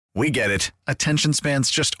We get it. Attention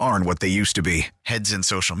spans just aren't what they used to be. Heads in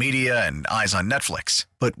social media and eyes on Netflix.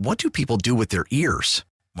 But what do people do with their ears?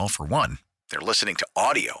 Well, for one, they're listening to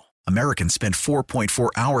audio. Americans spend 4.4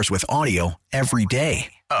 hours with audio every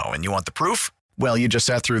day. Oh, and you want the proof? Well, you just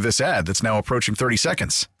sat through this ad that's now approaching 30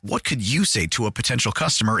 seconds. What could you say to a potential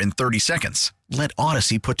customer in 30 seconds? Let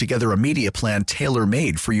Odyssey put together a media plan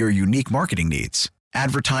tailor-made for your unique marketing needs.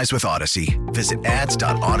 Advertise with Odyssey. Visit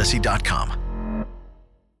ads.odyssey.com.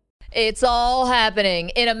 It's all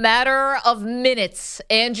happening in a matter of minutes.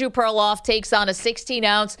 Andrew Perloff takes on a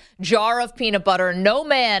 16-ounce jar of peanut butter. No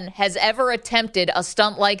man has ever attempted a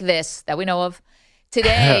stunt like this that we know of.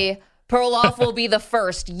 Today, Perloff will be the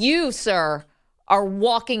first. You, sir, are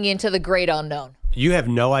walking into the great unknown. You have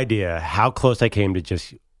no idea how close I came to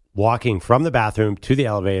just walking from the bathroom to the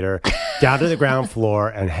elevator, down to the ground floor,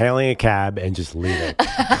 and hailing a cab and just leaving.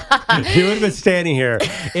 You would have been standing here.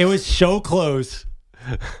 It was so close.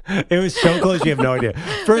 It was so close. You have no idea.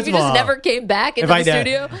 First of all, just never came back into the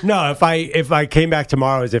studio. No, if I came back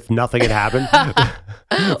tomorrow as if nothing had happened.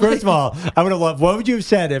 First of all, I would have loved. What would you have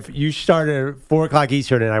said if you started at 4:00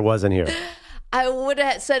 Eastern and I wasn't here? I would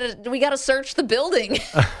have said, we got to search the building.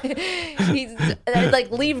 He's like,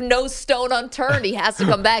 leave no stone unturned. He has to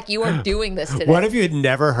come back. You are doing this today. What if you had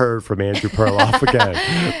never heard from Andrew Perloff again?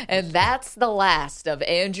 And that's the last of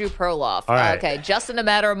Andrew Perloff. All right. Okay, just in a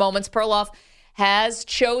matter of moments, Perloff has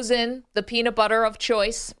chosen the peanut butter of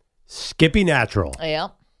choice. Skippy Natural. Yeah.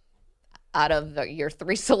 Out of your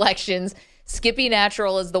three selections, Skippy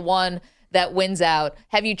Natural is the one that wins out.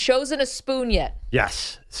 Have you chosen a spoon yet?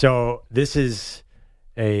 Yes. So this is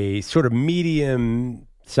a sort of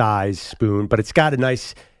medium-sized spoon, but it's got a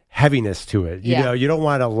nice heaviness to it. You know, you don't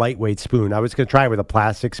want a lightweight spoon. I was going to try with a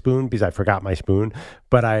plastic spoon because I forgot my spoon,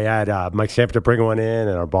 but I had Mike Sanford to bring one in,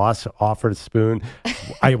 and our boss offered a spoon.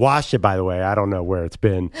 I washed it, by the way. I don't know where it's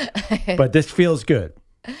been, but this feels good.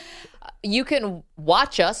 You can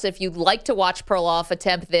watch us if you'd like to watch Perloff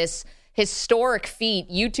attempt this historic feat,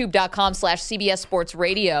 youtube.com/CBS Sports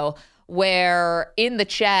Radio, where in the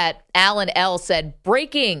chat, Alan L. said,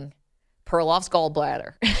 breaking Perloff's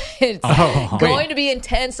gallbladder. It's going to be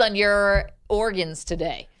intense on your organs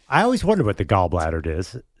today. I always wonder what the gallbladder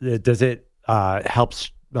does. Does it help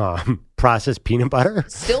process peanut butter?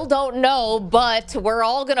 Still don't know, but we're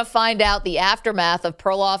all going to find out the aftermath of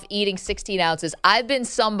Perloff eating 16 ounces. I've been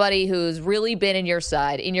somebody who's really been in your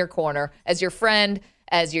side, in your corner, as your friend,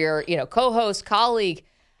 as your co-host, colleague.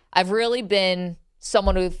 I've really been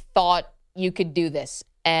someone who thought you could do this,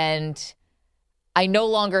 and I no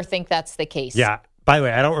longer think that's the case. Yeah. By the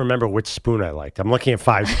way, I don't remember which spoon I liked. I'm looking at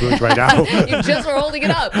 5 spoons right now. You just were holding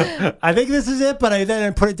it up. I think this is it, but then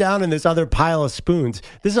I put it down in this other pile of spoons.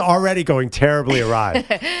 This is already going terribly awry.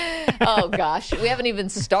 Oh, gosh. We haven't even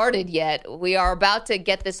started yet. We are about to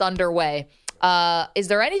get this underway. Is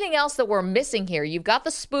there anything else that we're missing here? You've got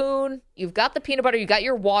the spoon. You've got the peanut butter. You got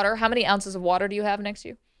your water. How many ounces of water do you have next to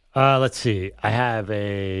you? Let's see. I have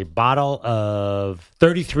a bottle of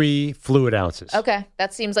 33 fluid ounces. Okay.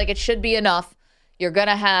 That seems like it should be enough. You're going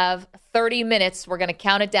to have 30 minutes. We're going to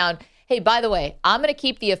count it down. Hey, by the way, I'm going to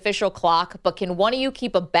keep the official clock, but can one of you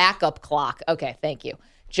keep a backup clock? Okay, thank you.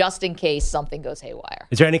 Just in case something goes haywire.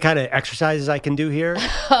 Is there any kind of exercises I can do here?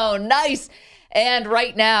 Oh, nice. And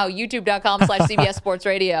right now, youtube.com/CBS Sports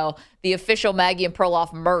Radio, the official Maggie and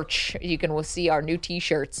Perloff merch. You can see our new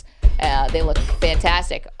T-shirts. They look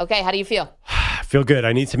fantastic. Okay, how do you feel? I feel good.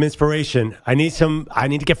 I need some inspiration. I need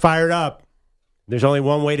to get fired up. There's only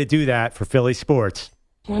one way to do that for Philly sports.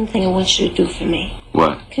 One thing I want you to do for me.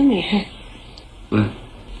 What? Come here. What?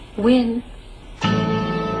 Win. Win.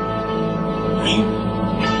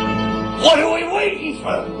 What are we waiting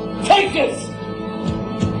for? Take this!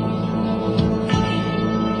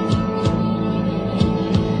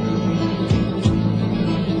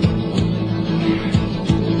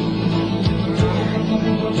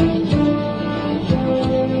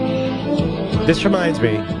 This reminds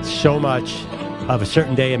me so much of a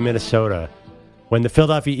certain day in Minnesota when the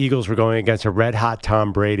Philadelphia Eagles were going against a red-hot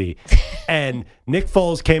Tom Brady. And Nick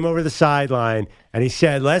Foles came over the sideline, and he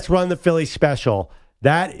said, let's run the Philly special.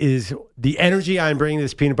 That is the energy I'm bringing to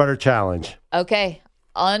this peanut butter challenge. Okay.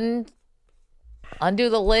 Undo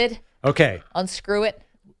the lid. Okay. Unscrew it.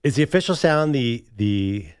 Is the official sound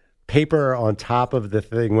the paper on top of the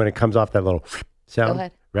thing when it comes off that little sound? Go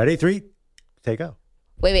ahead. Ready? 3, take go.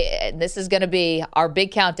 Wait. This is going to be our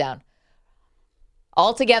big countdown.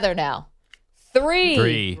 All together now.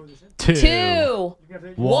 3, 2,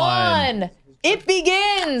 1. It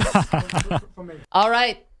begins. All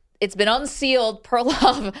right. It's been unsealed.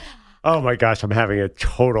 Perloff. Oh, my gosh. I'm having a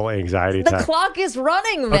total anxiety The attack. clock is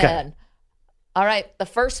running, man. Okay. All right. The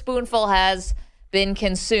first spoonful has been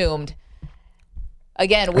consumed.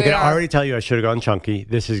 Again, I can already tell you I should have gone chunky.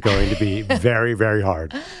 This is going to be very, very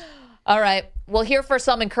hard. All right. Well, here for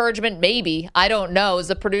some encouragement, maybe. I don't know. As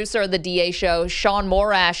the producer of the DA show, Sean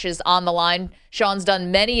Morash is on the line. Sean's done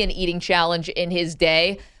many an eating challenge in his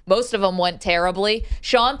day. Most of them went terribly.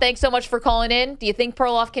 Sean, thanks so much for calling in. Do you think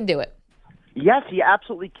Perloff can do it? Yes, he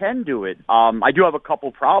absolutely can do it. I do have a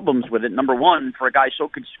couple problems with it. Number one, for a guy so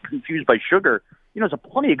confused by sugar, there's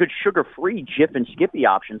plenty of good sugar-free Jif and Skippy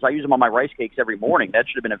options. I use them on my rice cakes every morning. That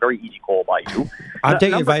should have been a very easy call by you. I'm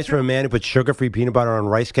taking advice from a man who puts sugar-free peanut butter on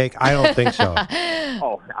rice cake. I don't think so.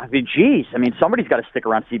 Geez. Somebody's got to stick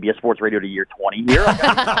around CBS Sports Radio to year 20 here.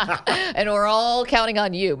 And we're all counting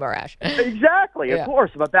on you, Morash. Exactly, of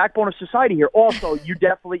course. I'm a backbone of society here. Also,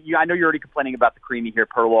 I know you're already complaining about the creamy here,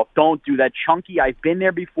 Perloff. Don't do that. Chunky, I've been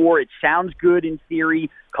there before. It sounds good in theory.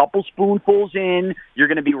 Couple spoonfuls in, you're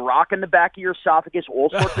going to be rocking the back of your esophagus, all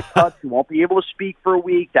sorts of cuts. You won't be able to speak for a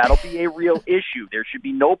week. That'll be a real issue. There should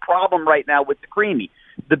be no problem right now with the creamy.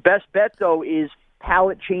 The best bet, though, is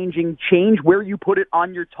palate changing. Change where you put it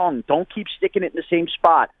on your tongue. Don't keep sticking it in the same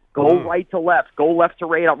spot. Go right to left. Go left to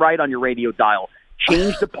right on your radio dial.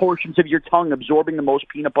 Change the portions of your tongue, absorbing the most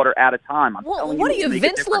peanut butter at a time. What are you,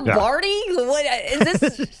 Vince Lombardi? What is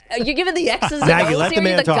this? Are you giving the X's and Maggie, O's let the here?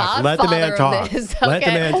 man talk. Let the man talk. Let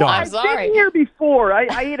the man talk. I'm sorry. I've been here before. I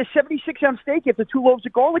ate a 76-ounce steak after 2 loaves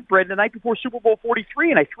of garlic bread the night before Super Bowl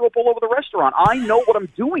 43, and I threw up all over the restaurant. I know what I'm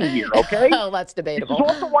doing here, okay? Oh, that's debatable. This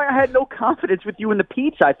is also why I had no confidence with you in the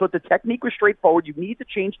pizza. I thought the technique was straightforward. You need to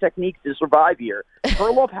change techniques to survive here.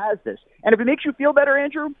 Perloff has this. And if it makes you feel better,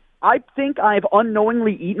 Andrew, I think I've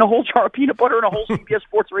unknowingly eaten a whole jar of peanut butter and a whole CBS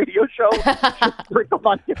Sports Radio show. Just sprinkled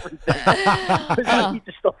on different things. I eat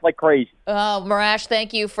this stuff like crazy. Morash,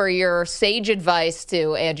 thank you for your sage advice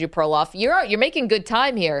to Andrew Perloff. You're making good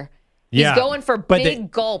time here. He's going for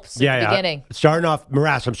big gulps at the beginning. Starting off,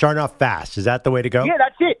 Morash, I'm starting off fast. Is that the way to go? Yeah,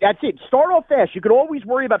 that's it. Start off fast. You could always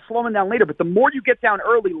worry about slowing down later, but the more you get down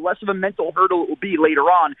early, the less of a mental hurdle it will be later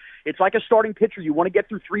on. It's like a starting pitcher. You want to get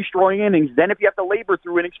through 3 strong innings. Then if you have to labor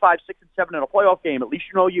through innings 5, 6, and 7 in a playoff game, at least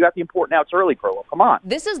you know you got the important outs early, Perloff. Come on.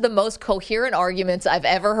 This is the most coherent arguments I've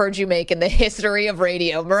ever heard you make in the history of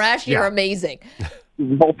radio. Morash, you're amazing.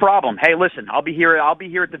 No problem. Hey, listen, I'll be here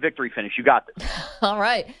at the victory finish. You got this. All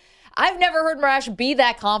right. I've never heard Morash be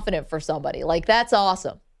that confident for somebody. That's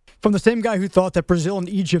awesome. From the same guy who thought that Brazil and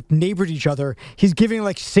Egypt neighbored each other, he's giving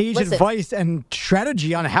sage advice and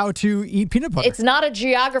strategy on how to eat peanut butter. It's not a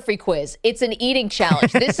geography quiz. It's an eating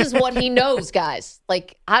challenge. This is what he knows, guys.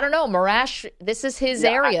 I don't know, Morash, this is his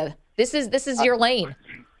area. This is your lane.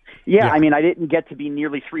 Yeah, I didn't get to be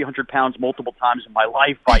nearly 300 pounds multiple times in my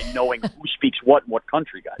life by knowing who speaks what in what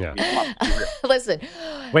country, guys. Yeah. Listen.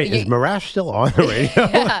 Wait, is Morash still on the radio?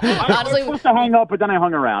 I was supposed to hang up, but then I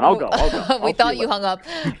hung around. I'll go. We thought you hung up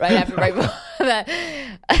right before that.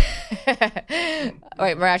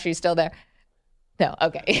 Wait, Morash, are you still there? No,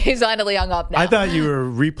 okay. He's finally hung up now. I thought you were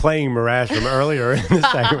replaying Morash from earlier in the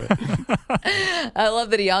segment. I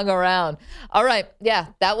love that he hung around. All right. Yeah,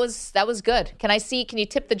 that was good. Can you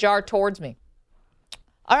tip the jar towards me?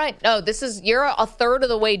 All right. No, you're a third of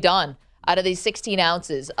the way done out of these 16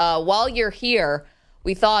 ounces. While you're here,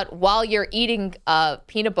 we thought while you're eating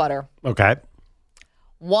peanut butter. Okay.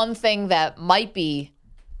 One thing that might be,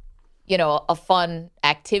 a fun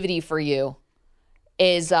activity for you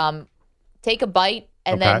is take a bite,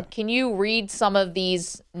 and then can you read some of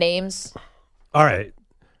these names? All right.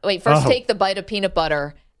 Wait, first take the bite of peanut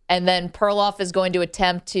butter, and then Perloff is going to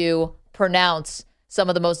attempt to pronounce some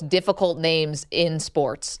of the most difficult names in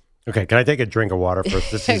sports. Okay, can I take a drink of water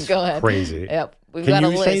first? This is Go ahead. Crazy. Yep.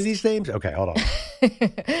 Can you say these names? Okay, hold on.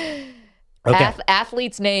 Okay.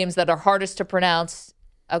 Athletes' names that are hardest to pronounce.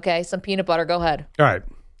 Okay, some peanut butter. Go ahead. All right.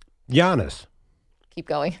 Giannis. Keep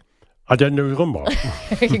going. There you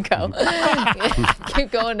go.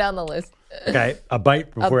 Keep going down the list. Okay, a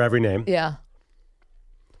bite before every name. Yeah.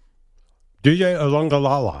 DJ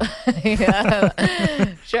Ulangalala.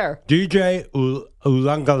 Yeah. Sure. DJ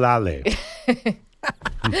Ulangalale.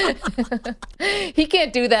 He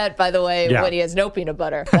can't do that, by the way, when he has no peanut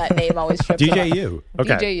butter. That name always trips DJ up. U.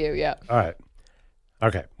 Okay. DJ U, yeah. All right.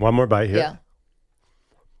 Okay, one more bite here. Yeah.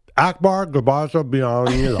 Akbar Gabaza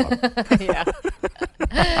Bianila. Yeah.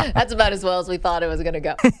 That's about as well as we thought it was going to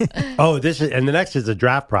go. Oh, and the next is a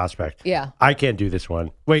draft prospect. Yeah. I can't do this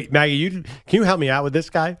one. Wait, Maggie, can you help me out with this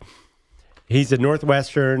guy? He's a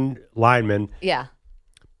Northwestern lineman. Yeah.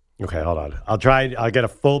 Okay, hold on. I'll get a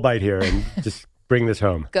full bite here and just bring this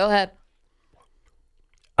home. Go ahead.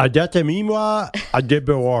 Adetemimwa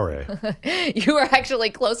Adebore. You were actually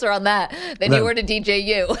closer on that than you were to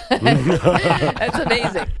DJU. That's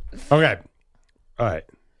amazing. Okay. All right.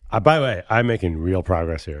 By the way, I'm making real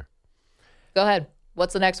progress here. Go ahead.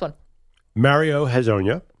 What's the next one? Mario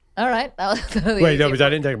Hezonja. All right. Wait, no, because I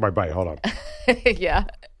didn't take my bite. Hold on. Yeah.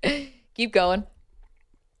 Keep going.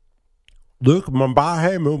 Luke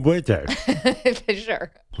Mambahe Mubwete.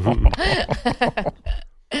 Sure.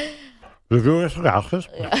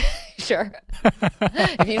 Yeah. Sure.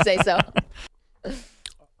 If you say so.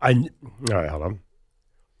 All right, hold on.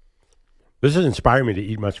 This is inspiring me to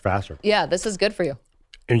eat much faster. Yeah, this is good for you.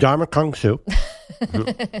 Indama Kung soup.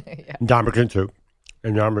 Indama Kung soup.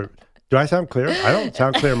 Do I sound clear? I don't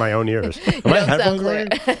sound clear in my own ears. Am I headphones clear?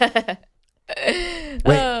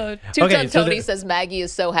 Wait. Two-Tone Tony says Maggie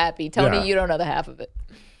is so happy. Tony, you don't know the half of it.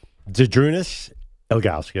 Zadrunas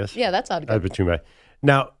Ilgauskas. Yeah, that sounded good. That's between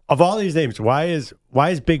Now, of all these names, why is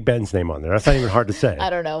Big Ben's name on there? That's not even hard to say. I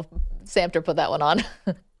don't know. Samter put that one on.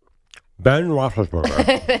 Ben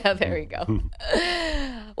Roethlisberger. Yeah, there you go.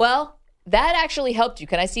 Well, that actually helped you.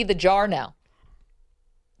 Can I see the jar now?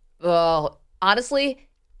 Well, honestly,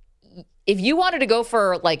 if you wanted to go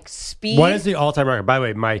for like speed. What is the all-time record? By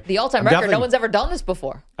the way, the all-time record. No one's ever done this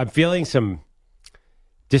before. I'm feeling some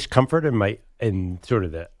discomfort in sort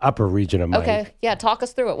of the upper region of my. Okay, yeah. Talk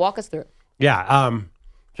us through it. Walk us through it. Yeah.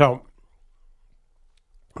 So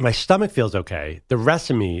my stomach feels okay. The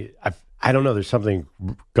rest of me, I don't know. There's something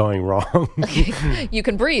going wrong. You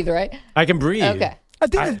can breathe, right? I can breathe. Okay. I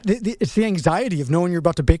think it's the anxiety of knowing you're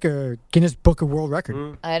about to break a Guinness Book of World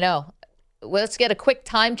Record. I know. Well, let's get a quick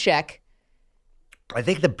time check. I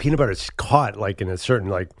think the peanut butter is caught like in a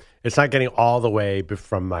certain, it's not getting all the way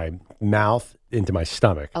from my mouth into my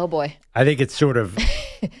stomach. Oh, boy. I think it's sort of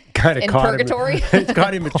kind of in caught purgatory? It's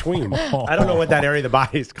caught in between. I don't know what that area of the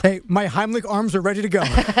body is called. Hey, my Heimlich arms are ready to go.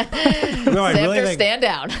 No, I really think, stand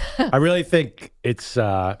down. I really think it's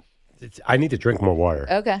I need to drink more water.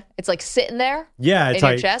 Okay. It's like sitting there in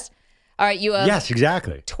your chest. All right, you have yes,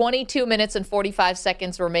 exactly. 22 minutes and 45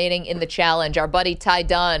 seconds remaining in the challenge. Our buddy Ty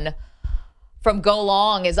Dunn from Go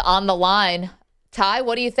Long is on the line. Ty,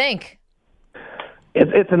 what do you think?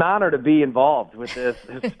 It's an honor to be involved with this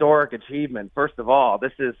historic achievement. First of all,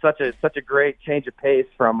 this is such a great change of pace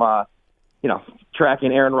from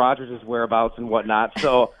tracking Aaron Rodgers' whereabouts and whatnot.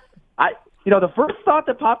 So the first thought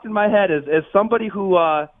that popped in my head is as somebody who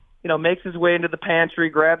makes his way into the pantry,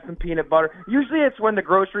 grabs some peanut butter. Usually it's when the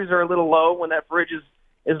groceries are a little low, when that fridge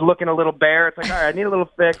is looking a little bare. It's like, all right, I need a little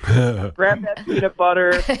fix. Grab that peanut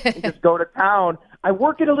butter and just go to town. I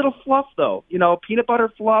work at a little fluff, though. Peanut butter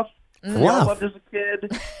fluff. I loved as a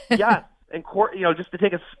kid. Yes. And, just to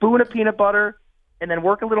take a spoon of peanut butter and then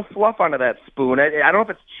work a little fluff onto that spoon. I don't know if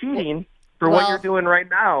it's cheating for what you're doing right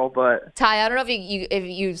now, but Ty, I don't know if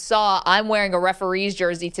you saw, I'm wearing a referee's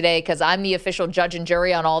jersey today because I'm the official judge and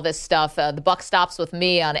jury on all this stuff. The buck stops with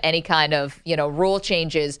me on any kind of rule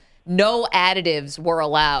changes. No additives were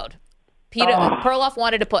allowed. Perloff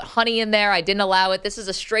wanted to put honey in there. I didn't allow it. This is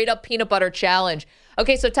a straight up peanut butter challenge.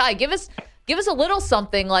 Okay, so Ty, give us a little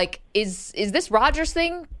something. Like, is this Rodgers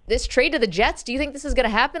thing, this trade to the Jets? Do you think this is going to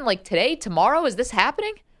happen like today, tomorrow? Is this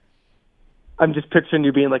happening? I'm just picturing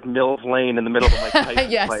you being like Mills Lane in the middle of Mike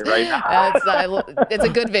Tyson yes. play right now. It's a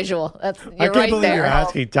good visual. I can't believe you're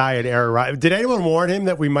asking Ty and Aaron Rodgers. Did anyone warn him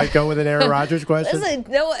that we might go with an Aaron Rodgers question?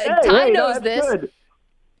 Ty knows this. Good.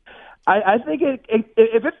 I think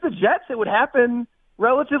if it's the Jets, it would happen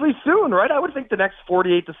relatively soon, right? I would think the next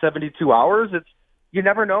 48 to 72 hours. You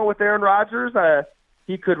never know with Aaron Rodgers.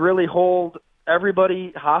 He could really hold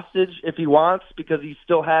everybody hostage if he wants because he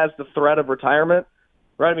still has the threat of retirement.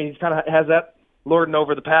 Right, I mean, he kind of has that lording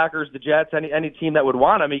over the Packers, the Jets, any team that would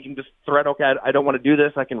want him. He can just threat, okay, I don't want to do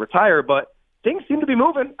this, I can retire. But things seem to be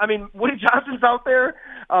moving. I mean, Woody Johnson's out there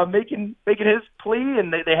making his plea,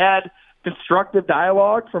 and they had constructive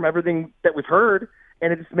dialogue from everything that we've heard,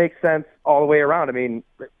 and it just makes sense all the way around. I mean,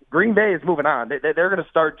 Green Bay is moving on. They're going to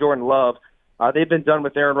start Jordan Love. They've been done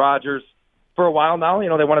with Aaron Rodgers for a while now.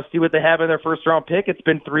 They want to see what they have in their first-round pick. It's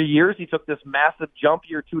been 3 years. He took this massive jump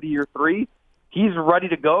year 2 to year 3. He's ready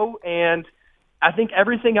to go, and I think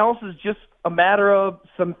everything else is just a matter of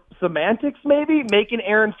some semantics, maybe, making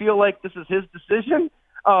Aaron feel like this is his decision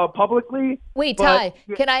publicly. Wait, Ty,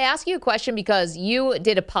 can I ask you a question? Because you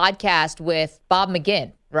did a podcast with Bob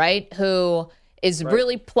McGinn, right, who is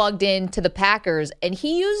really plugged into the Packers, and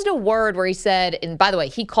he used a word where he said, and by the way,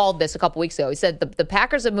 he called this a couple weeks ago. He said the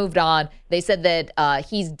Packers have moved on. They said that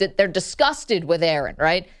they're disgusted with Aaron,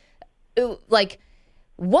 right?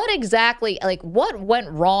 What exactly, what went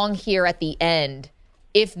wrong here at the end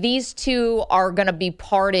if these two are going to be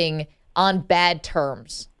parting on bad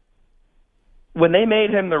terms? when they made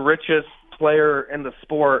him the richest player in the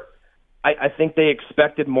sport, I think they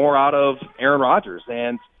expected more out of Aaron Rodgers.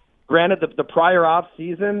 And granted, the prior off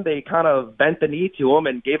season, they kind of bent the knee to him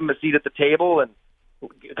and gave him a seat at the table and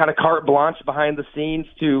kind of carte blanche behind the scenes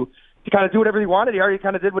to kind of do whatever he wanted. He already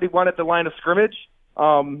kind of did what he wanted at the line of scrimmage.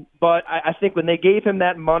 But I think when they gave him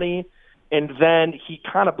that money and then he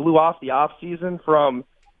kind of blew off the off season from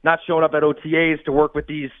not showing up at OTAs to work with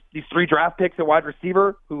these 3 draft picks at wide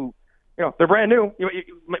receiver who, they're brand new.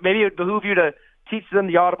 Maybe it would behoove you to teach them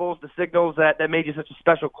the audibles, the signals that made you such a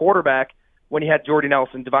special quarterback when you had Jordy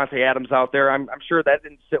Nelson, Devontae Adams out there. I'm sure that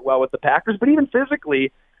didn't sit well with the Packers, but even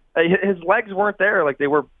physically, his legs weren't there like they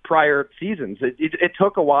were prior seasons. It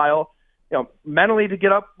took a while, mentally to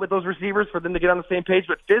get up with those receivers for them to get on the same page,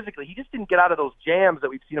 but physically, he just didn't get out of those jams that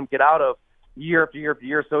we've seen him get out of year after year after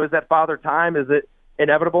year. So is that father time? Is it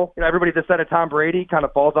inevitable? Everybody that said Tom Brady kind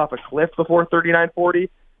of falls off a cliff before 39-40,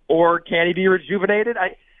 or can he be rejuvenated?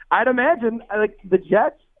 I'd imagine the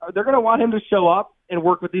Jets, they're going to want him to show up and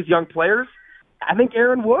work with these young players. I think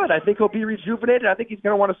Aaron would. I think he'll be rejuvenated. I think he's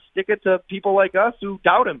going to want to stick it to people like us who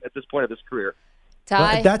doubt him at this point of his career.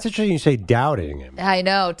 Ty, well, that's interesting you say doubting him. I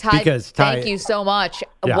know. Ty, because thank you so much.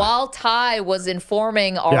 Yeah. While Ty was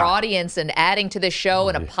informing our audience and adding to the show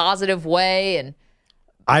in a positive way, and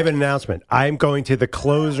I have an announcement. I'm going to the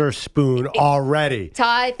closer spoon already.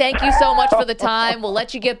 Ty, thank you so much for the time. We'll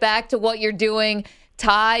let you get back to what you're doing.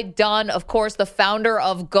 Ty Dunn, of course, the founder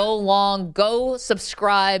of Go Long. Go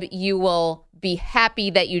subscribe. You will be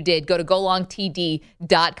happy that you did. Go to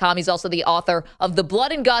golongtd.com. He's also the author of The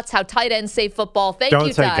Blood and Guts, How Tight Ends Save Football. Thank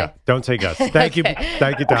you, Ty. Don't say guts. Thank you.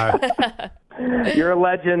 Thank you, Ty. You're a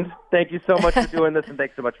legend. Thank you so much for doing this, and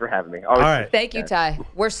thanks so much for having me. All right. Thank you, Ty.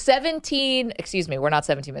 We're we're not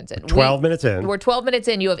 17 minutes in. 12 minutes in. We're 12 minutes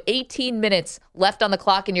in. You have 18 minutes left on the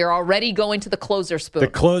clock, and you're already going to the closer spoon. The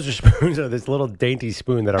closer spoons are this little dainty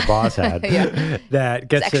spoon that our boss had that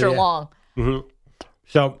gets it's extra long. Mm-hmm.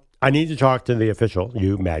 So I need to talk to the official,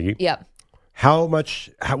 you, Maggie. Yep.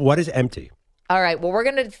 What is empty? All right. Well, we're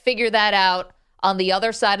going to figure that out on the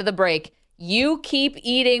other side of the break. You keep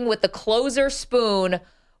eating with the closer spoon.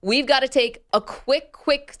 We've got to take a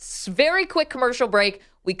very quick commercial break.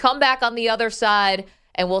 We come back on the other side,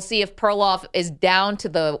 and we'll see if Perloff is down to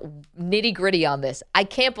the nitty-gritty on this. I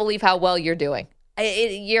can't believe how well you're doing.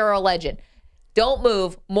 You're a legend. Don't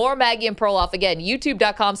move. More Maggie and Perloff. Again,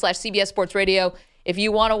 youtube.com/CBS Sports Radio. If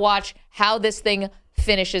you want to watch how this thing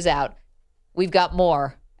finishes out. We've got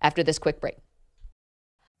more after this quick break.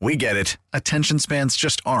 We get it. Attention spans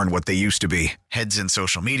just aren't what they used to be. Heads in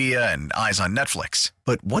social media and eyes on Netflix.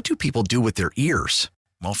 But what do people do with their ears?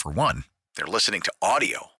 Well, for one, they're listening to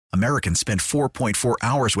audio. Americans spend 4.4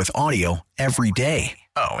 hours with audio every day.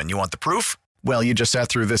 Oh, and you want the proof? Well, you just sat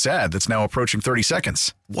through this ad that's now approaching 30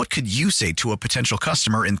 seconds. What could you say to a potential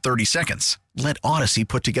customer in 30 seconds? Let Odyssey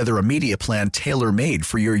put together a media plan tailor-made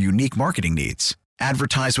for your unique marketing needs.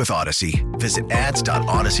 Advertise with Odyssey. Visit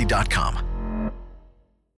ads.odyssey.com.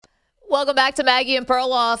 Welcome back to Maggie and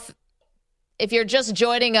Perloff. If you're just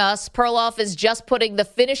joining us, Perloff is just putting the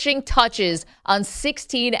finishing touches on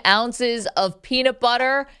 16 ounces of peanut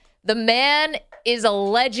butter. The man is a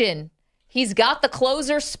legend. He's got the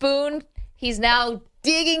closer spoon. He's now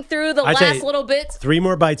digging through the last little bits. 3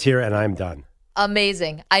 more bites here, and I'm done.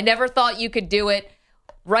 Amazing. I never thought you could do it.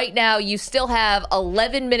 Right now, you still have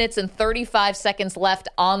 11 minutes and 35 seconds left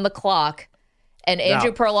on the clock. And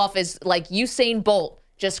Andrew Perloff is like Usain Bolt,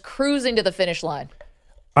 just cruising to the finish line.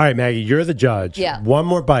 All right, Maggie, you're the judge. Yeah. One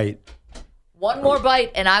more bite. One more bite,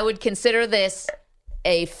 and I would consider this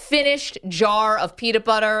a finished jar of peanut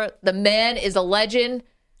butter. The man is a legend.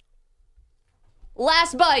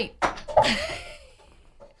 Last bite.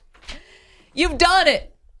 You've done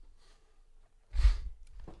it.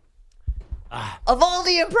 Of all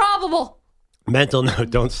the improbable. Mental note,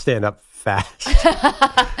 don't stand up fast.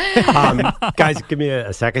 Guys, give me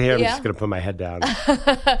a second here. I'm just going to put my head down.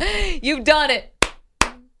 You've done it.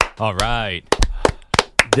 All right.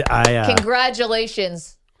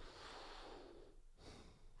 Congratulations.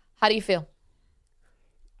 How do you feel?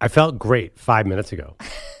 I felt great 5 minutes ago.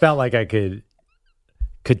 Felt like I could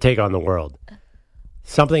take on the world.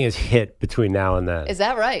 Something has hit between now and then. Is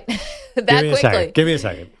that right? Quickly? Give me a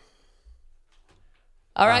second.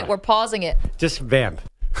 All right, we're pausing it. Just vamp.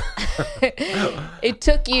 It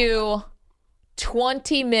took you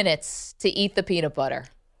 20 minutes to eat the peanut butter.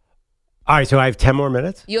 All right, so I have 10 more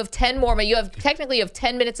minutes? You have 10 more. You have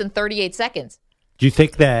 10 minutes and 38 seconds. Do you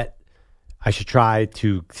think that I should try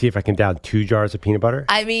to see if I can down 2 jars of peanut butter?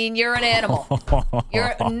 I mean, you're an animal.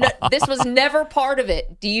 This was never part of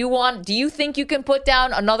it. Do you think you can put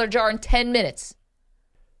down another jar in 10 minutes?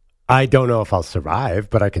 I don't know if I'll survive,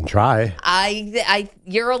 but I can try.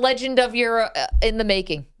 You're a legend of your in the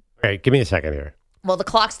making. Okay, give me a second here. Well, the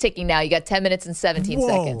clock's ticking now. You got 10 minutes and 17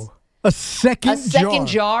 seconds. A second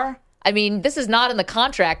jar? I mean, this is not in the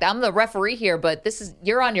contract. I'm the referee here, but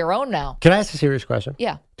you're on your own now. Can I ask a serious question?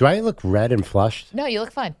 Yeah. Do I look red and flushed? No, you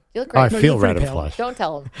look fine. You look Oh, great. I feel red and flushed. Don't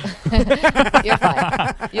tell him. You're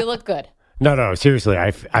fine. You look good. No, seriously.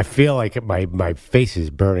 I feel like my face is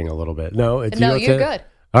burning a little bit. No, you're good.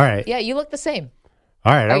 All right. Yeah, you look the same.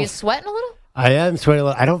 All right. Are you sweating a little? I am sweating a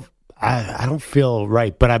little. I don't feel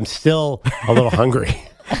right, but I'm still a little hungry.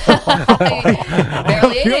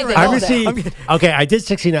 Barely ate anything. I'm gonna see. Okay, I did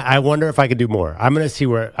 16. I wonder if I can do more. I'm gonna see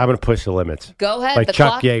where I'm gonna push the limits. Go ahead. Like the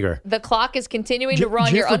Chuck Yeager. The clock is continuing to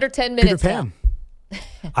run. You're under 10 minutes now.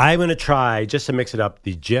 I'm gonna try just to mix it up.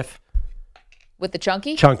 The Jif with the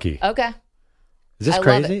chunky. Chunky. Okay. Is this I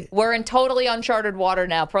crazy? love it. We're in totally uncharted water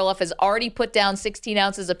now. Perloff has already put down 16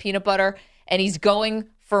 ounces of peanut butter, and he's going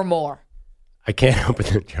for more. I can't open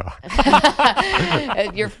the jar.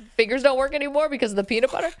 Your fingers don't work anymore because of the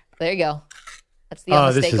peanut butter? There you go. That's the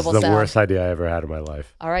unmistakable this is the sound. worst idea I ever had in my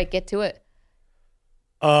life. All right, get to it.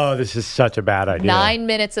 Oh, this is such a bad idea. 9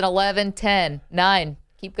 minutes and 11, 10, 9.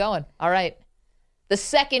 Keep going. All right. The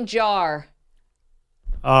second jar.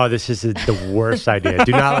 Oh, this is the worst idea.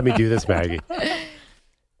 Do not let me do this, Maggie.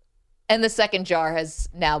 And the second jar has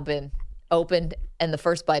now been opened, and the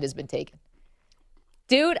first bite has been taken.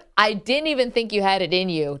 Dude, I didn't even think you had it in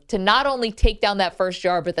you to not only take down that first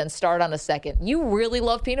jar, but then start on a second. You really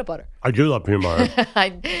love peanut butter. I do love peanut butter.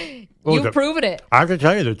 You've proven it. I have to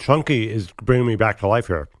tell you, the chunky is bringing me back to life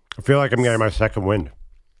here. I feel like I'm getting my second wind.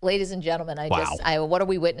 Ladies and gentlemen, what are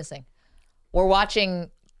we witnessing? We're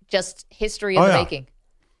watching just history in the making.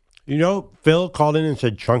 You know, Phil called in and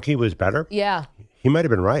said chunky was better. Yeah. He might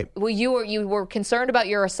have been right. Well, you were concerned about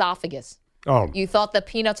your esophagus. Oh. You thought the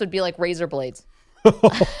peanuts would be like razor blades.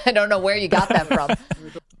 I don't know where you got that from,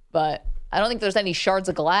 but I don't think there's any shards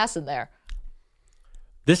of glass in there.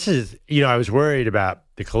 This is, I was worried about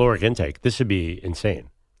the caloric intake. This would be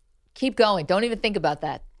insane. Keep going. Don't even think about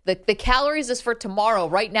that. The calories is for tomorrow.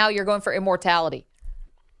 Right now, you're going for immortality.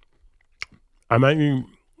 I might need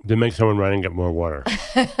to make someone run and get more water.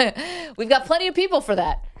 We've got plenty of people for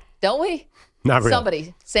that, don't we? Not really.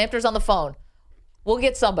 Somebody. Samter's on the phone. We'll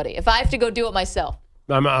get somebody. If I have to go do it myself.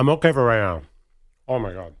 I'm okay for right now. Oh,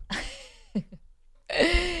 my God.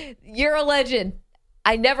 You're a legend.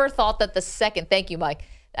 I never thought that thank you, Mike.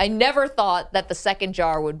 I never thought that the second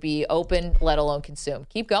jar would be open, let alone consumed.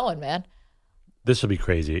 Keep going, man. This will be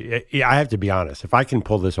crazy. I have to be honest. If I can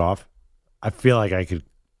pull this off, I feel like I could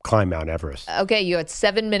climb Mount Everest. Okay, you had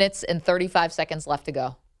 7 minutes and 35 seconds left to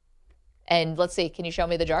go. And let's see, can you show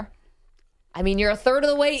me the jar? I mean, you're a third of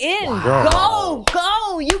the way in. Wow.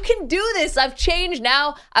 Go. You can do this. I've changed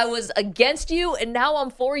now. I was against you, and now I'm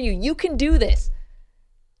for you. You can do this.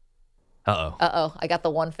 Uh-oh. I got the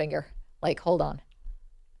one finger. Like, hold on.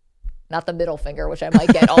 Not the middle finger, which I might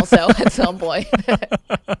get also at some point.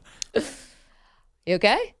 You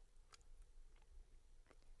okay?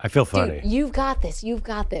 I feel funny. Dude, you've got this.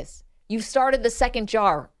 You've started the second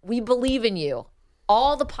jar. We believe in you.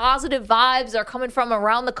 All the positive vibes are coming from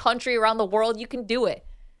around the country, around the world. You can do it.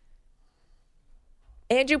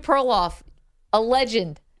 Andrew Perloff, a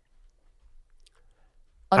legend.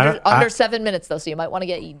 Under 7 minutes, though, so you might want to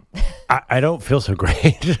get eaten. I don't feel so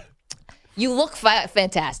great. You look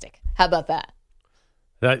fantastic. How about that?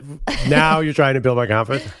 Now you're trying to build my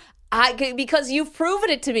confidence? Because you've proven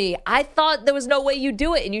it to me. I thought there was no way you'd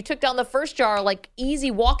do it, and you took down the first jar like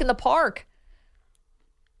easy walk in the park.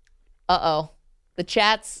 Uh-oh. The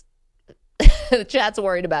chat's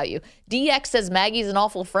worried about you. DX says Maggie's an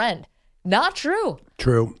awful friend. Not true.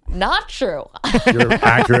 True. Not true. You're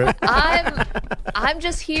accurate. I'm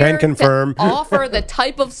just here Can confirm. to offer the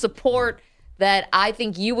type of support that I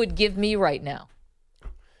think you would give me right now.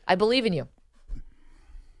 I believe in you.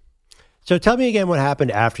 So tell me again what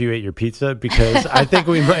happened after you ate your pizza, because I think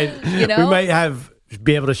we might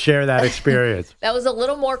be able to share that experience. That was a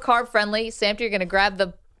little more carb friendly. Samter, you're going to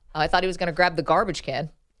grab I thought he was going to grab the garbage can.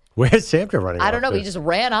 Where's Samter running? I don't know. He just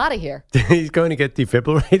ran out of here. He's going to get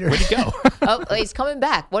defibrillator. Where'd he go? Oh, he's coming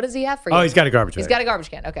back. What does he have for you? Oh, he's got a garbage can. He's got a garbage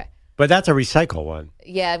can. Okay. But that's a recycle one.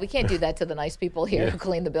 Yeah, we can't do that to the nice people here who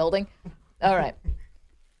clean the building. All right.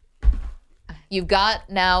 You've got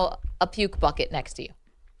now a puke bucket next to you.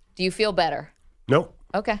 Do you feel better? Nope.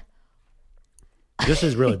 Okay. This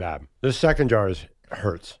is really bad. This second jar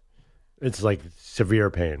hurts. It's like severe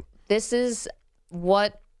pain. This is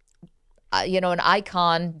what an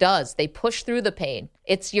icon does. They push through the pain.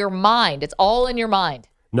 It's your mind. It's all in your mind.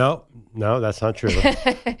 No, that's not true.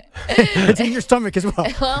 It's in your stomach as well.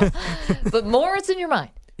 Well, but more it's in your mind.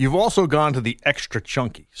 You've also gone to the extra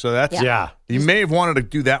chunky. So that's You may have wanted to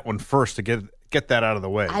do that one first to get that out of the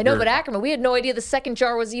way. I know, but Ackerman, we had no idea the second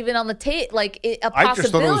jar was even on the tape. Like a possibility. I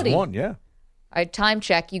just thought it was one. Yeah. All right, time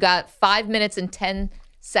check. You got 5 minutes and 10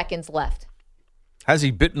 seconds left. Has he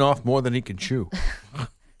bitten off more than he can chew?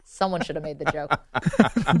 Someone should have made the joke.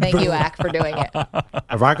 Thank you, Ack, for doing it.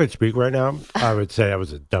 If I could speak right now, I would say that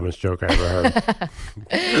was the dumbest joke I ever heard.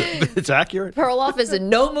 It's accurate. Perloff is in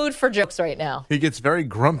no mood for jokes right now. He gets very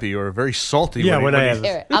grumpy or very salty. Yeah, I'm going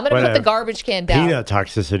to put the garbage can down. Peanut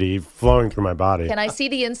toxicity flowing through my body. Can I see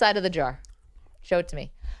the inside of the jar? Show it to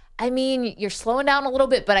me. I mean, you're slowing down a little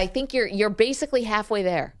bit, but I think you're basically halfway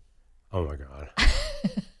there. Oh, my God.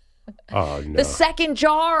 Oh, no. The second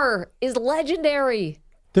jar is legendary.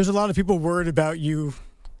 There's a lot of people worried about you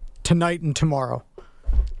tonight and tomorrow.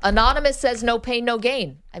 Anonymous says no pain, no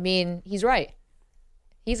gain. I mean, he's right.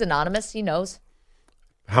 He's anonymous. He knows.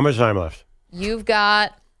 How much time left? You've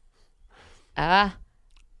got 4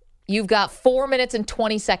 minutes and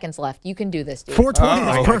 20 seconds left. You can do this, dude.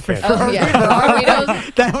 4:20 is perfect. Oh, yeah.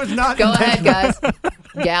 That was not Go intentional. ahead, guys.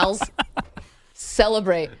 Gals.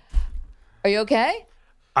 Celebrate. Are you okay?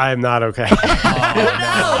 I am not okay.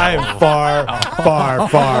 I am far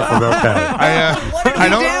from okay.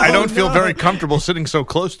 I don't feel very comfortable sitting so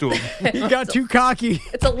close to him. He got too cocky.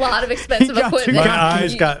 It's a lot of expensive equipment. My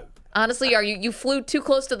eyes got... Honestly, you flew too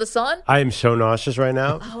close to the sun? I am so nauseous right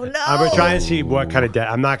now. Oh, no. I'm going to try and see what kind of...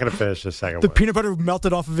 I'm not going to finish the second The one. peanut butter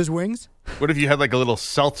melted off of his wings? What if you had like a little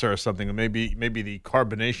seltzer or something? And maybe the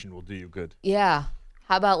carbonation will do you good. Yeah.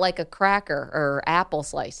 How about like a cracker or apple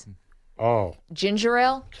slice? Oh. Ginger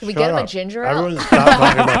ale? Can we get him a ginger ale? Everyone stop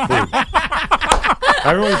talking about food.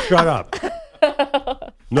 Everyone shut up.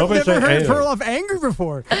 Nobody I've never say heard anything. Perloff angry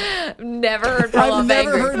before. Never heard Perloff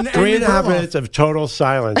angry. Heard an 3.5 Perloff. minutes of total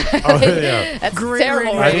silence. Oh, yeah. That's Great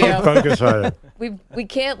terrible radio. I need to radio. focus on it. We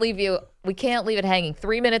can't leave it hanging.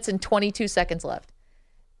 3 minutes and 22 seconds left.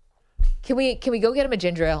 Can we go get him a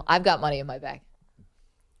ginger ale? I've got money in my bag.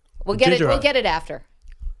 We'll get Ginger ale. We'll get it after.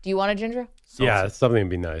 Do you want a ginger ale? Yeah, something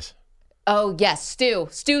would be nice. Oh yes, Stu.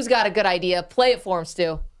 Stu's got a good idea. Play it for him,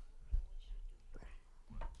 Stu.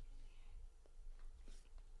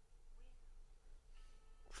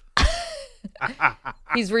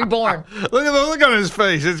 He's reborn. Look at the look on his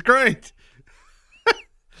face. It's great.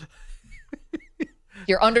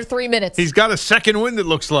 You're under 3 minutes. He's got a second wind, it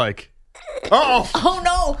looks like. Uh-oh. Oh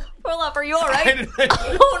no! Perloff, are you all right?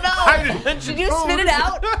 Oh no! Did you spit it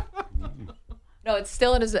out? No, it's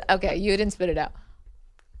still in his. Okay, you didn't spit it out.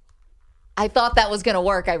 I thought that was gonna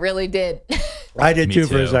work. I really did. I did Me too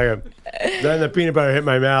for a too. second. Then the peanut butter hit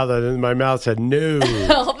my mouth, and then my mouth said no.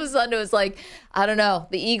 All of a sudden, it was like, I don't know,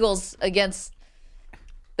 the Eagles against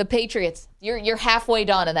the Patriots. You're halfway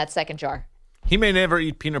done in that second jar. He may never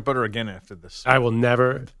eat peanut butter again after this. I will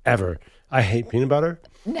never, ever. I hate peanut butter.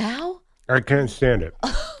 Now? I can't stand it.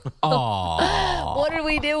 What did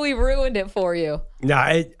we do? We ruined it for you.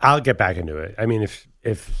 No, I'll get back into it. I mean,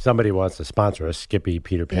 if somebody wants to sponsor us, Skippy,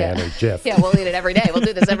 Peter Pan, or Jif. Yeah, we'll eat it every day. We'll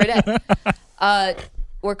do this every day.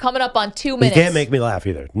 We're coming up on 2 minutes. You can't make me laugh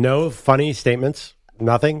either. No funny statements.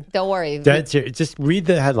 Nothing. Don't worry. Dead serious. Just read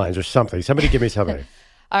the headlines or something. Somebody give me something.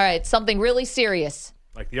 All right, something really serious.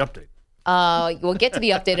 Like the update. We'll get to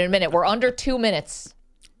the update in a minute. We're under 2 minutes.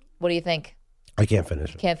 What do you think? I can't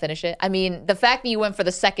finish it. Can't finish it? I mean, the fact that you went for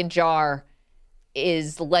the second jar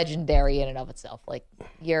is legendary in and of itself. Like,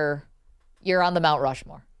 you're on the Mount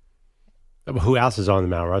Rushmore. Who else is on the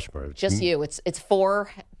Mount Rushmore? Just you. It's 4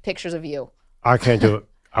 pictures of you. I can't do it.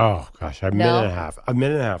 Oh, gosh. A minute No. and a half. A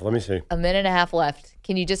minute and a half. Let me see. A minute and a half left.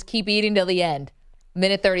 Can you just keep eating till the end?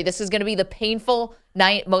 Minute 30. This is going to be the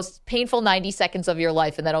most painful 90 seconds of your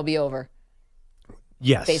life, and then it'll be over.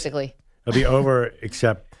 Yes. Basically. It'll be over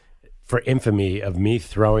except for infamy of me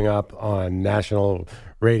throwing up on national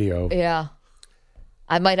radio. Yeah.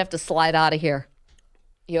 I might have to slide out of here.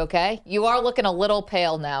 You okay? You are looking a little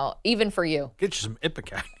pale now, even for you. Get you some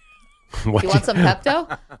Ipecac. What? You want some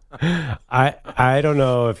Pepto? I don't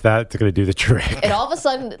know if that's going to do the trick. And all of a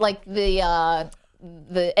sudden, like the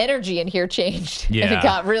energy in here changed, and it Yeah.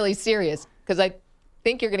 got really serious because I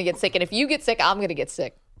think you're going to get sick. And if you get sick, I'm going to get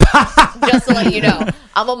sick. Just to let you know,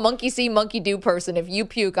 I'm a monkey see, monkey do person. If you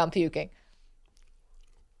puke, I'm puking.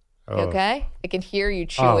 You okay? I can hear you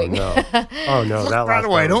chewing. Oh, no. Oh, no. That Right last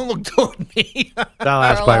away. bite, Don't look toward me. that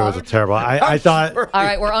last bite was a terrible. I thought. All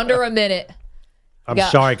right, we're under a minute. I'm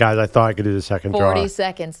got sorry, guys. I thought I could do the second 40 jar.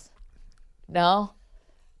 seconds. No?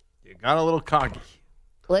 You got a little cocky.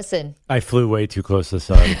 Listen. I flew way too close to the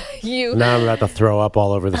sun. Now I'm about to throw up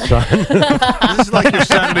all over the sun. This is like your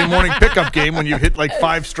Saturday morning pickup game when you hit like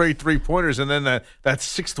 5 straight 3-pointers and then that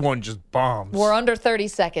sixth one just bombs. We're under 30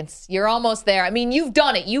 seconds. You're almost there. I mean, you've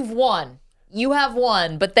done it. You've won. You have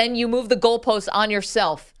won, but then you move the goalposts on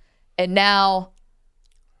yourself, and now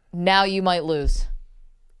you might lose.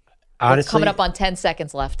 Honestly, we're coming up on 10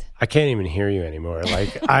 seconds left. I can't even hear you anymore.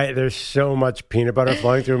 Like there's so much peanut butter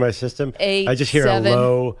flowing through my system. 8, I just hear 7, a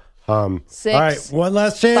low hum. 6, all right, one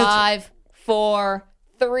last chance. 5, 4,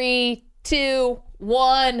 3, 2,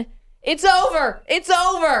 1. It's over. It's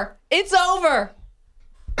over. It's over.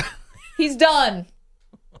 He's done.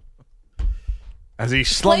 As he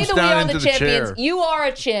slumps down into the chair. You are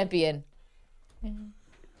a champion.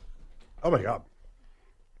 Oh my God.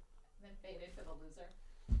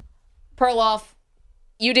 Perloff,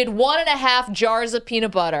 you did 1.5 jars of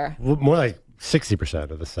peanut butter. More like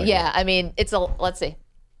 60% of the second. Yeah, I mean, let's see.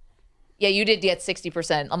 Yeah, you did get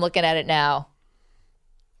 60%. I'm looking at it now.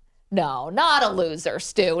 No, not a loser,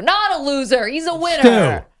 Stu. Not a loser. He's a winner.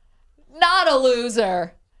 Stu. Not a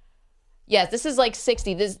loser. Yes, this is like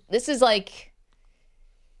 60. This is like,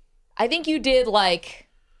 I think you did like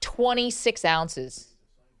 26 ounces.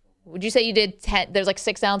 Would you say you did 10? There's like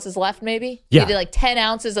 6 ounces left, maybe? Yeah. You did like 10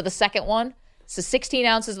 ounces of the second one. So 16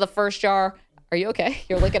 ounces of the first jar. Are you okay?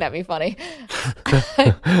 You're looking at me funny.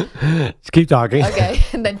 Just keep talking. Okay.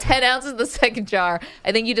 And then 10 ounces of the second jar.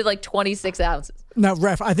 I think you did like 26 ounces. Now,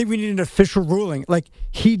 Ref, I think we need an official ruling. Like,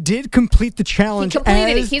 he did complete the challenge. He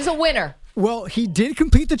completed it. He's a winner. Well, he did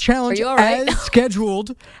complete the challenge as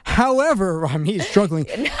scheduled. However, I mean, he's struggling.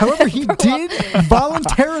 However, he did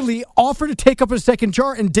voluntarily offer to take up a second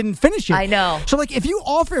jar and didn't finish it. I know. So, like, if you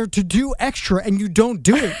offer to do extra and you don't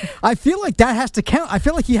do it, I feel like that has to count. I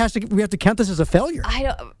feel like we have to count this as a failure. I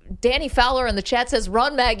don't. Danny Fowler in the chat says,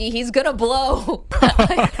 "Run, Maggie. He's gonna blow."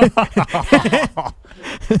 I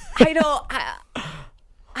don't.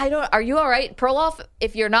 Are you all right, Perloff?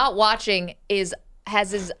 If you're not watching,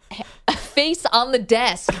 has his face on the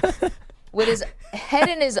desk with his head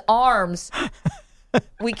in his arms.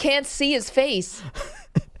 We can't see his face.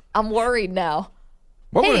 I'm worried now.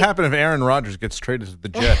 What would happen if Aaron Rodgers gets traded to the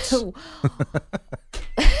Jets?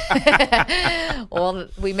 Well,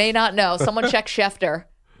 we may not know. Someone check Schefter.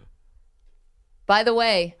 By the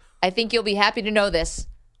way, I think you'll be happy to know this.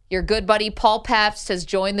 Your good buddy Paul Pabst has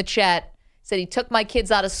joined the chat. Said he took my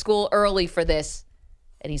kids out of school early for this.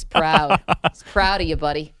 And he's proud. He's proud of you,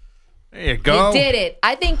 buddy. There you go. You did it.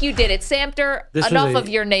 I think you did it. Samter, enough of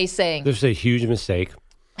your naysaying. This is a huge mistake.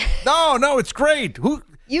 No, it's great.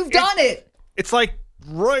 You've done it. It's like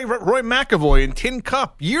Roy McAvoy and Tin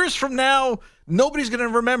Cup. Years from now, nobody's going to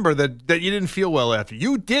remember that you didn't feel well after.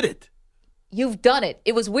 You did it. You've done it.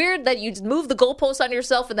 It was weird that you moved the goalpost on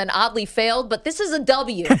yourself and then oddly failed, but this is a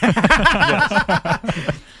W.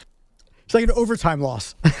 It's like an overtime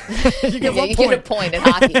loss. You get you get a point in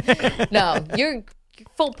hockey. No, you're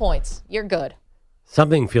full points. You're good.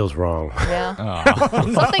 Something feels wrong. Yeah.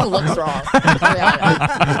 Oh. Something looks wrong.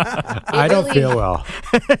 I don't feel well.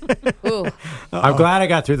 Ooh. I'm glad I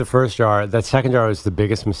got through the first jar. That second jar was the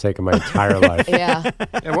biggest mistake of my entire life. Yeah.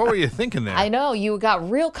 What were you thinking there? I know. You got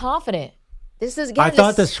real confident. I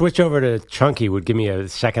thought the switch over to Chunky would give me a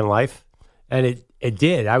second life, and it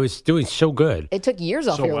did. I was doing so good. It took years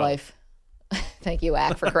off your life. Thank you,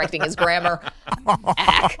 Ack, for correcting his grammar.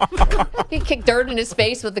 Ack. He kicked dirt in his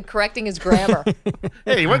face with correcting his grammar.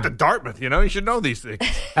 Hey, he went to Dartmouth, You should know these things.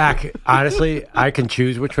 Ack, honestly, I can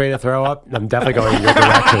choose which way to throw up. I'm definitely going in your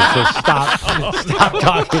direction, so stop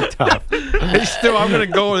talking tough. Hey, Stu, I'm going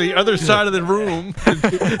to go to the other side of the room.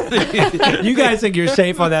 You guys think you're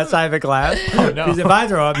safe on that side of the glass? Oh, no. Because if I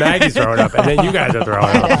throw up, Maggie's throwing up, and then you guys are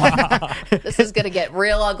throwing up. This is going to get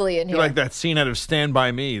real ugly in here. You're like that scene out of Stand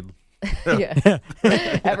By Me. Yeah.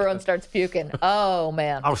 Everyone starts puking. Oh,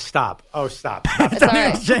 man. Oh, stop. It's all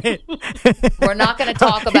right. We're not going to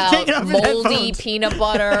talk about moldy peanut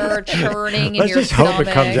butter churning in your stomach. Let's just hope it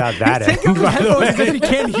comes out that end. Take off his headphones because he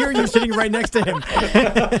can't hear you sitting right next to him.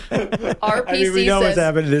 RPC we know what's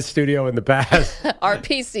happened in this studio in the past.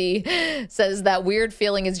 RPC says that weird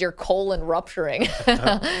feeling is your colon rupturing.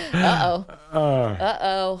 Uh-oh.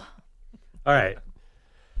 Uh-oh. All right.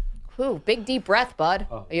 Ooh, big deep breath, bud.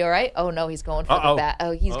 Are you all right? Oh no, he's going for the bat.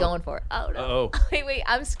 Oh, he's going for it. Oh no. Wait,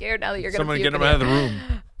 I'm scared now that you're going to puke. Someone get him out of the room.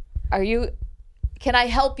 Are you? Can I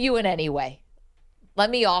help you in any way? Let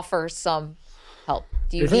me offer some help.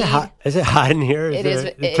 Do you need? Is it hot in here?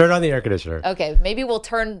 Turn on the air conditioner. Okay, maybe we'll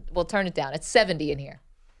turn it down. It's 70 in here.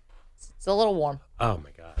 It's a little warm. Oh my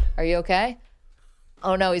God. Are you okay?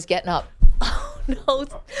 Oh no, he's getting up. Oh no.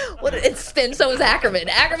 And so is Ackerman.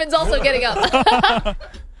 Ackerman's also getting up.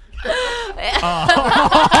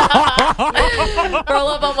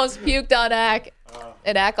 Perloff almost puked on Ack,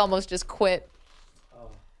 and Ack almost just quit.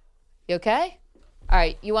 You okay? All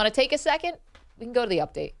right, you want to take a second? We can go to the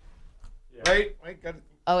update. Wait.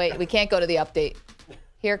 Oh, wait, we can't go to the update.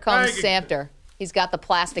 Here comes Samter. He's got the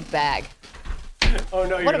plastic bag. Oh,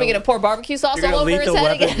 no. What are we going to pour barbecue sauce all over his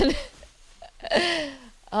head again?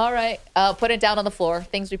 All right. Put it down on the floor.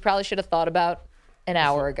 Things we probably should have thought about an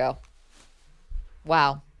hour ago.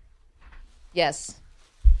 Wow. Yes.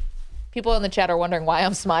 People in the chat are wondering why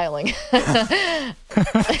I'm smiling. Do I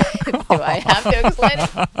have to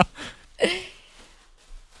explain it?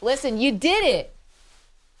 Listen, you did it.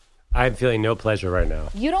 I'm feeling no pleasure right now.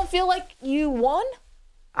 You don't feel like you won?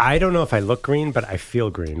 I don't know if I look green, but I feel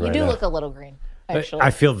green right now. You do look a little green, actually.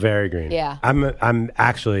 I feel very green. Yeah. I'm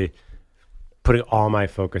actually putting all my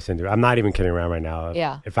focus into it. I'm not even kidding around right now.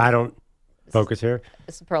 Yeah. If I don't focus here.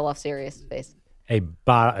 This is Perloff serious face. A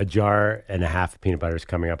jar and a half of peanut butter is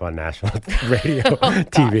coming up on national radio,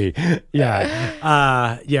 TV. Yeah.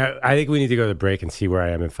 I think we need to go to the break and see where I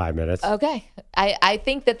am in 5 minutes. Okay. I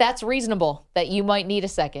think that's reasonable, that you might need a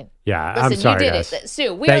second. Yeah, Listen, I'm sorry, you did guys. it.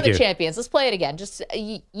 Sue, we Thank are the you. champions. Let's play it again. Just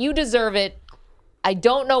you deserve it. I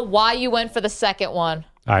don't know why you went for the second one,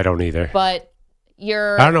 I don't either. but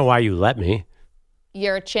I don't know why you let me.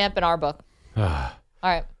 you're a champ in our book. All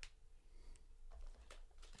right.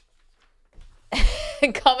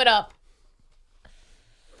 Coming up,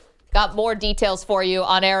 got more details for you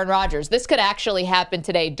on Aaron Rodgers. This could actually happen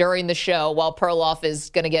today during the show while Perloff is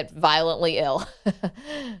going to get violently ill.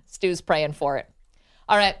 Stu's praying for it.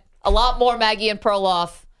 All right, a lot more Maggie and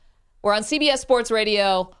Perloff. We're on CBS Sports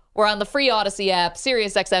Radio. We're on the free Odyssey app,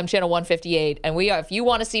 Sirius XM channel 158. And we are, if you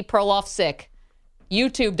want to see Perloff sick,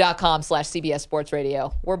 youtube.com/CBS Sports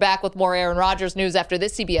Radio. We're back with more Aaron Rodgers news after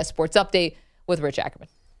this CBS Sports Update with Rich Ackerman.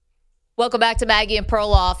 Welcome back to Maggie and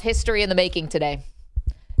Perloff. History in the making today.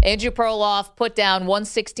 Andrew Perloff put down 1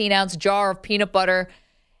 16-ounce jar of peanut butter,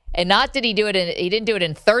 and he didn't do it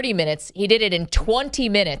in 30 minutes. He did it in 20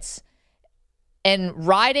 minutes. And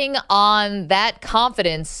riding on that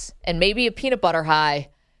confidence and maybe a peanut butter high,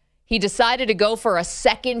 he decided to go for a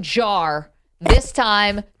second jar, this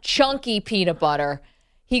time chunky peanut butter.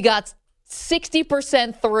 He got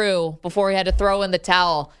 60% through before he had to throw in the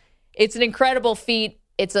towel. It's an incredible feat.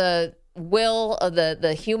 It's a will of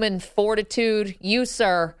the human fortitude. You,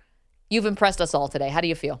 sir, you've impressed us all today. How do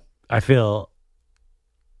you feel? I feel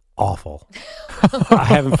awful. I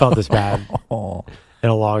haven't felt this bad in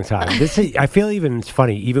a long time. I feel it's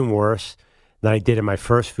funny, even worse than I did in my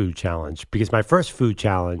first food challenge, because my first food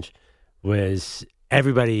challenge was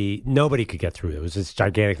nobody could get through it. It was this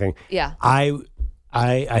gigantic thing. Yeah. I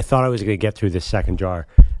thought I was going to get through this second jar.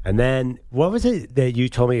 And then, what was it that you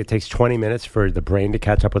told me it takes 20 minutes for the brain to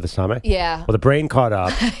catch up with the stomach? Yeah. Well, the brain caught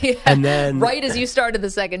up. Yeah. And then, right as you started the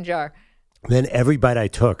second jar. Then every bite I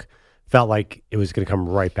took felt like it was going to come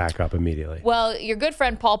right back up immediately. Well, your good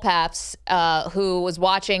friend Paul Paps, who was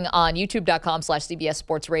watching on youtube.com/CBS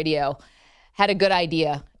Sports Radio, had a good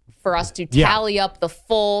idea for us to tally up the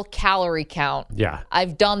full calorie count. Yeah.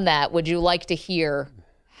 I've done that. Would you like to hear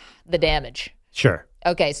the damage? Sure.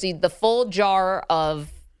 Okay, so the full jar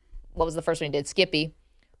of, what was the first one you did? Skippy.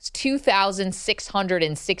 It's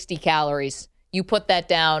 2,660 calories. You put that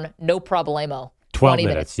down, no problemo. 12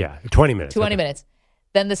 minutes. Yeah, 20 minutes. 20 minutes.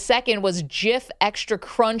 Then the second was Jif Extra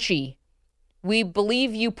Crunchy. We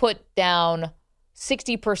believe you put down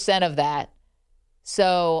 60% of that.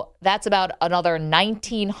 So that's about another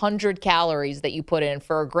 1,900 calories that you put in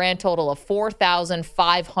for a grand total of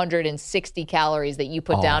 4,560 calories that you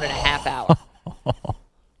put down in a half hour.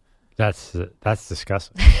 That's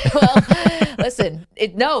disgusting. Well, listen,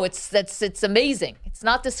 it's amazing. It's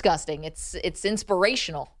not disgusting. It's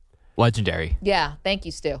inspirational. Legendary. Yeah, thank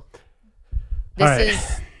you, Stu.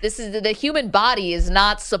 This is the human body is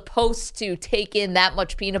not supposed to take in that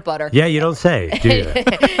much peanut butter. Yeah, you don't say, do you?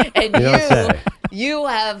 And you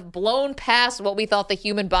have blown past what we thought the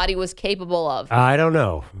human body was capable of. I don't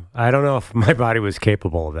know. I don't know if my body was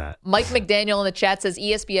capable of that. Mike McDaniel in the chat says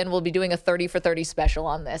ESPN will be doing a 30 for 30 special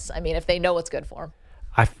on this. I mean, if they know what's good for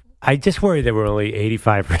them. I just worry that we're only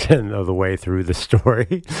 85% of the way through the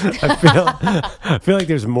story. I feel like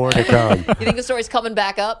there's more to come. You think the story's coming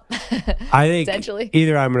back up? I think essentially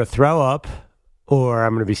either I'm going to throw up or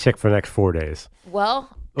I'm going to be sick for the next 4 days. Well,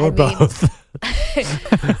 or both.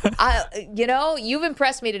 You've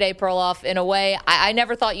impressed me today, Perloff, in a way I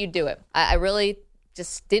never thought you'd do it. I really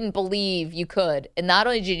just didn't believe you could. And not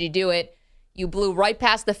only did you do it, you blew right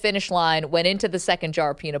past the finish line, went into the second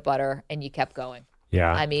jar of peanut butter, and you kept going.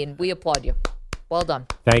 Yeah. I mean, we applaud you. Well done.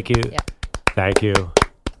 Thank you. Yeah. Thank you.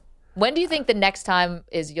 When do you think the next time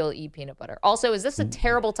is you'll eat peanut butter? Also, is this a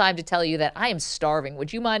terrible time to tell you that I am starving?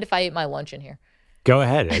 Would you mind if I ate my lunch in here? Go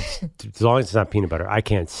ahead. As long as it's not peanut butter. I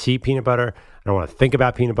can't see peanut butter. I don't want to think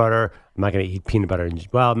about peanut butter. I'm not going to eat peanut butter.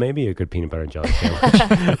 Well, maybe a good peanut butter and jelly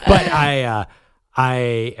sandwich. But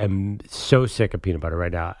I am so sick of peanut butter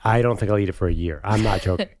right now. I don't think I'll eat it for a year. I'm not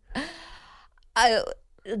joking.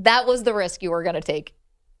 That was the risk you were going to take.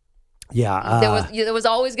 Yeah. There was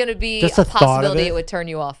always going to be just a the thought of possibility it would turn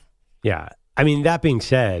you off. Yeah. I mean, that being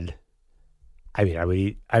said, I would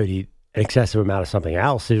eat an excessive amount of something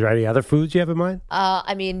else. Is there any other foods you have in mind?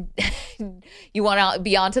 I mean, you want to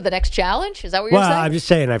be on to the next challenge? Is that what you're saying? Well, I'm just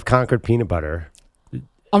saying I've conquered peanut butter.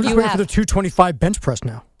 I'm just waiting for the 225 bench press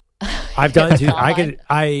now. I've done two.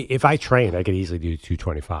 If I train, I could easily do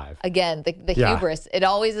 225. Again, the hubris. It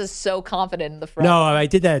always is so confident in the front. No, I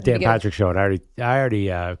did that at Dan Patrick show, and I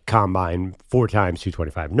already combined 4 times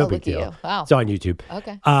 225. No big deal. Wow. It's on YouTube.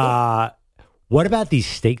 Okay. What about these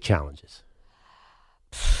steak challenges?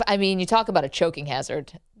 I mean, you talk about a choking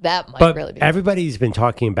hazard. That might really be. Everybody's been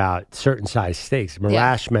talking about certain size steaks.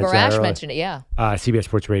 Marash mentioned it, yeah. CBS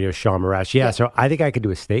Sports Radio, Sean Marash. Yeah, so I think I could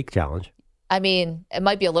do a steak challenge. I mean, it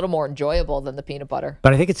might be a little more enjoyable than the peanut butter.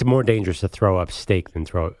 But I think it's more dangerous to throw up steak than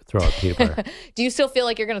throw up peanut butter. Do you still feel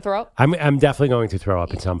like you're going to throw up? I'm definitely going to throw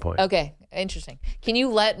up at some point. Okay, interesting. Can you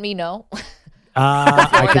let me know?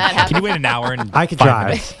 Can you wait an hour and I could 5 try.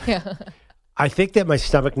 minutes? Yeah. I think that my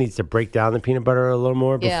stomach needs to break down the peanut butter a little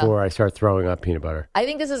more before I start throwing up peanut butter. I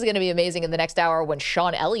think this is going to be amazing in the next hour when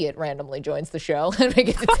Sean Elliott randomly joins the show and we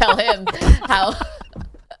get to tell him how.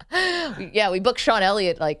 Yeah, we booked Sean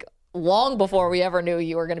Elliott like long before we ever knew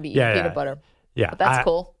you were going to be eating peanut butter. Yeah, but that's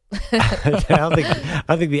cool. I don't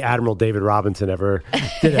think the Admiral David Robinson ever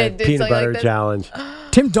did a peanut butter challenge.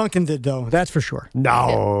 Tim Duncan did, though. That's for sure.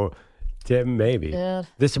 No. Tim, maybe. Yeah.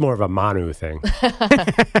 This is more of a Manu thing.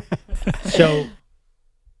 So,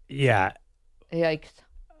 yeah. Yikes.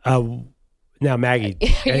 Now, Maggie.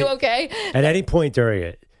 Are you okay? At any point during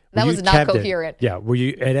it. That was not coherent. Yeah.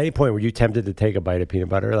 At any point, were you tempted to take a bite of peanut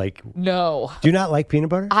butter? Like, no. Do you not like peanut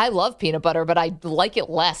butter? I love peanut butter, but I like it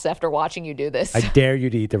less after watching you do this. I dare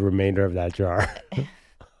you to eat the remainder of that jar.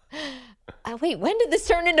 Wait, when did this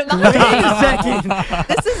turn into my Wait a second.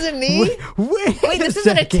 This isn't me? Wait, this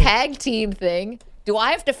isn't a tag team thing. Do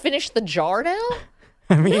I have to finish the jar now?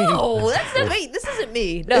 I mean, no, that's not. Wait, this isn't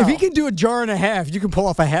me. No. If he can do a jar and a half, you can pull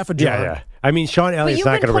off a half a jar. Yeah. I mean, Sean Elliott's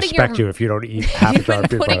not going to respect you if you don't eat half a jar of peanut butter. You've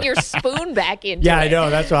been putting your spoon back into it. Yeah, I know.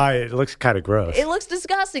 That's why it looks kind of gross. It looks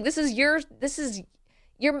disgusting. This is your.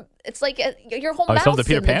 It's like your whole mouth. I saw the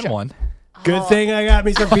Peter Pan one. Good thing I got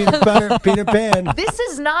me some peanut butter, Peter Pan. This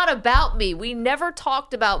is not about me. We never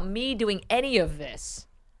talked about me doing any of this.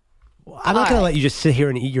 I'm not going to let you just sit here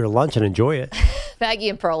and eat your lunch and enjoy it. Maggie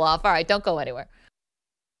and Perloff. All right, don't go anywhere.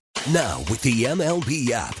 Now, with the MLB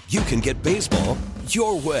app, you can get baseball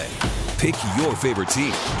your way. Pick your favorite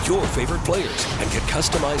team, your favorite players, and get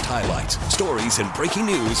customized highlights, stories, and breaking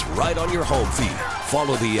news right on your home feed.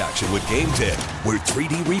 Follow the action with Game Tip, where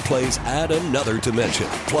 3D replays add another dimension.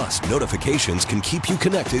 Plus, notifications can keep you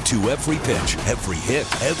connected to every pitch, every hit,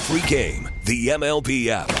 every game. The MLB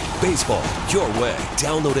app. Baseball your way.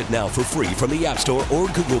 Download it now for free from the App Store or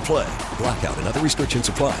Google Play. Blackout and other restrictions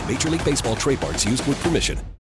apply. Major League Baseball trademarks used with permission.